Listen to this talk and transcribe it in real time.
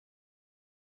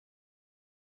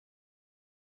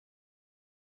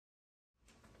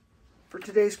For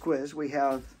today's quiz, we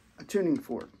have a tuning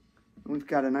fork. We've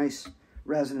got a nice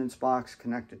resonance box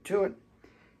connected to it.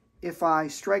 If I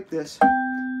strike this,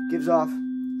 it gives off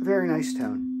a very nice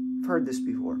tone. I've heard this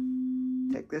before.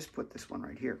 Take this, put this one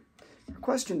right here. Our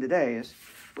question today is,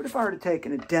 what if I were to take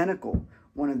an identical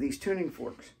one of these tuning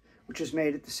forks, which is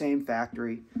made at the same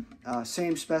factory,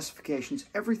 same specifications,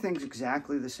 everything's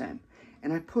exactly the same,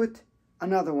 and I put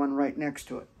another one right next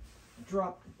to it,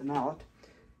 drop the mallet,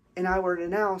 and I were to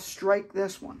now strike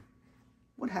this one,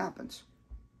 what happens?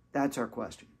 That's our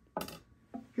question.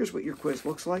 Here's what your quiz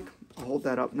looks like. I'll hold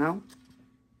that up now.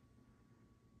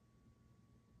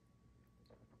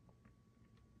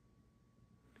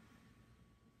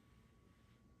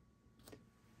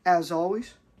 As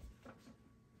always,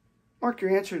 mark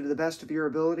your answer to the best of your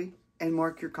ability and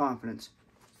mark your confidence.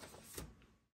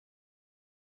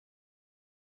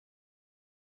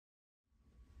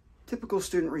 Typical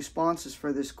student responses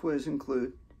for this quiz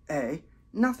include A,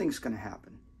 nothing's going to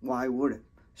happen. Why would it?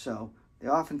 So they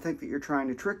often think that you're trying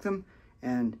to trick them,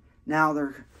 and now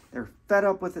they're fed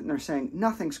up with it and they're saying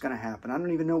nothing's going to happen. I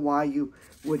don't even know why you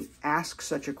would ask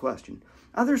such a question.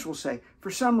 Others will say,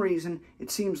 for some reason, it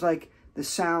seems like the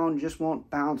sound just won't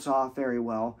bounce off very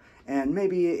well, and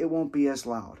maybe it won't be as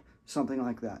loud, something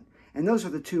like that. And those are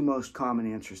the two most common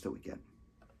answers that we get.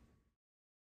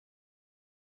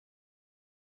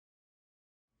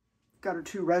 Got our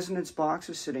two resonance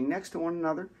boxes sitting next to one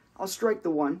another. I'll strike the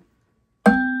one.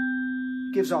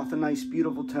 Gives off a nice,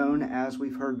 beautiful tone, as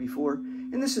we've heard before.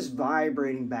 And this is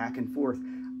vibrating back and forth.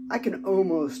 I can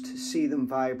almost see them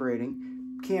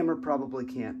vibrating. Camera probably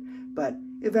can't. But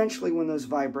eventually, when those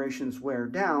vibrations wear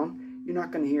down, you're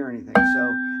not going to hear anything.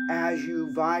 So as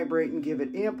you vibrate and give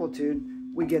it amplitude,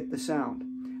 we get the sound.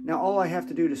 Now, all I have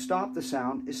to do to stop the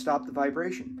sound is stop the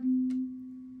vibration.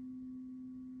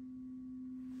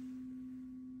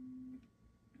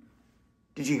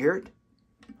 Did you hear it?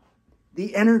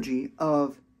 The energy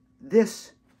of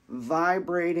this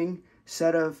vibrating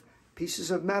set of pieces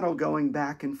of metal going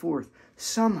back and forth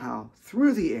somehow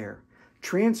through the air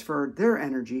transferred their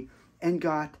energy and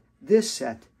got this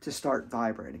set to start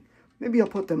vibrating. Maybe I'll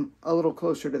put them a little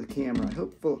closer to the camera. I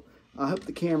hope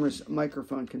the camera's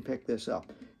microphone can pick this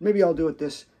up. Maybe I'll do it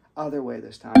this other way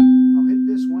this time. I'll hit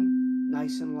this one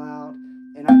nice and loud,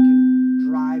 and I can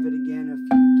drive it again a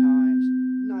few times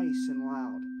nice and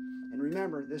loud. And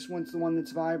remember, this one's the one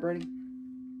that's vibrating.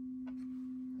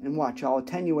 And watch, I'll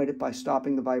attenuate it by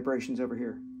stopping the vibrations over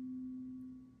here.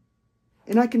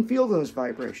 And I can feel those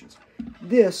vibrations.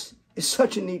 This is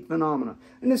such a neat phenomenon.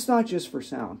 And it's not just for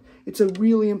sound. It's a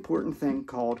really important thing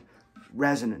called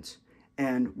resonance.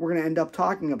 And we're going to end up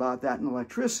talking about that in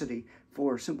electricity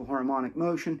for simple harmonic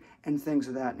motion and things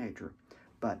of that nature.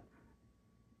 But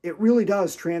it really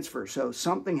does transfer. So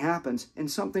something happens, and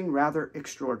something rather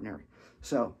extraordinary.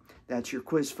 So that's your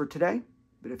quiz for today.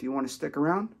 But if you want to stick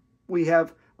around, we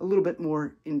have a little bit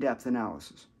more in-depth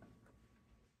analysis.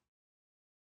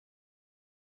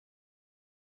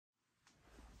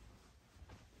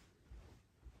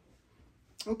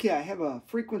 Okay, I have a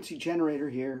frequency generator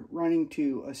here running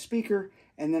to a speaker,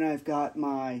 and then I've got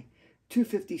my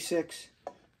 256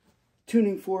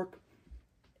 tuning fork,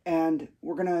 and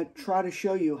we're going to try to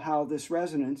show you how this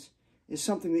resonance is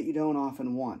something that you don't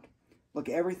often want. Look,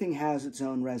 everything has its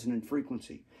own resonant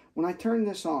frequency. When I turn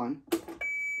this on,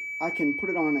 I can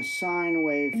put it on a sine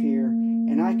wave here,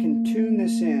 and I can tune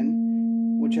this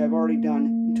in, which I've already done,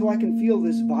 until I can feel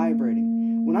this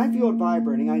vibrating. When I feel it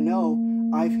vibrating, I know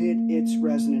I've hit its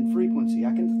resonant frequency.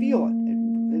 I can feel it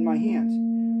in my hands.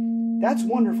 That's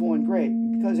wonderful and great,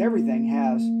 because everything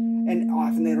has, and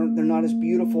often they're not as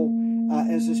beautiful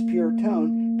as this pure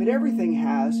tone, but everything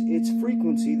has its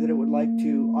frequency that it would like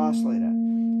to oscillate at.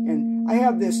 And I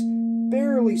have this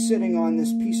barely sitting on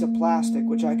this piece of plastic,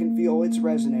 which I can feel it's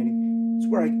resonating. It's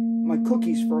where I my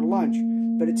cookies for lunch,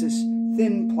 but it's this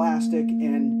thin plastic,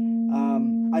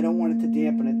 and I don't want it to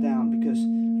dampen it down because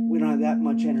we don't have that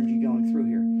much energy going through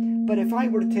here. But if I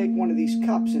were to take one of these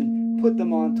cups and put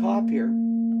them on top here,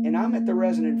 and I'm at the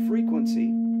resonant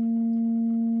frequency,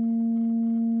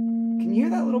 can you hear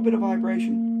that little bit of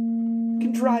vibration? It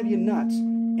can drive you nuts.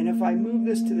 And if I move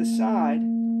this to the side,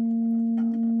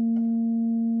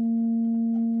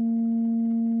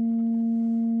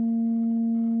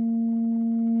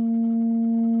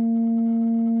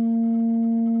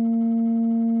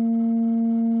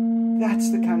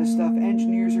 that's the kind of stuff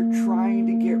engineers are trying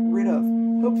to get rid of.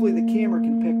 Hopefully the camera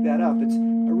can pick that up. It's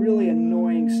a really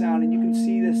annoying sound, and you can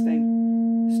see this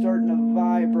thing starting to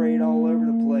vibrate all over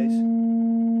the place.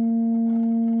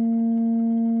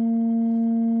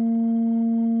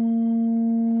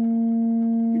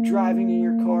 You're driving in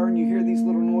your car and you hear these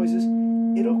little noises.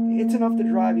 it's enough to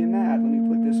drive you mad. Let me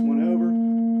put this one over.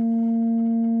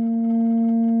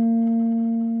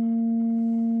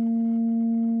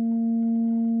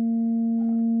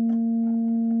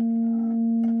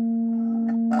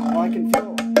 I can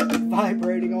feel it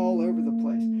vibrating all over the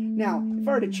place. Now, if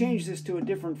I were to change this to a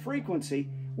different frequency,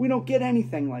 we don't get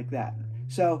anything like that.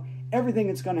 So everything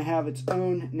is going to have its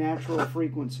own natural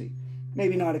frequency.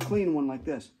 Maybe not a clean one like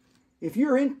this. If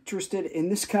you're interested in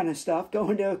this kind of stuff,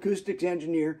 go into acoustics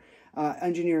engineering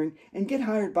and get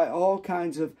hired by all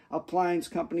kinds of appliance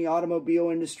company,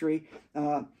 automobile industry.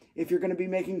 If you're going to be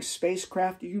making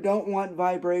spacecraft, you don't want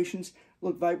vibrations.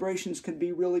 Look, vibrations can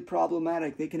be really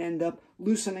problematic. They can end up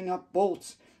loosening up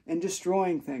bolts and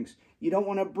destroying things. You don't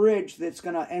want a bridge that's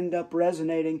going to end up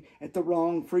resonating at the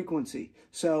wrong frequency.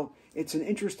 So it's an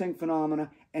interesting phenomena,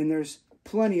 and there's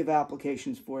plenty of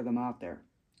applications for them out there.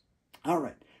 All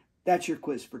right, that's your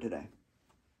quiz for today.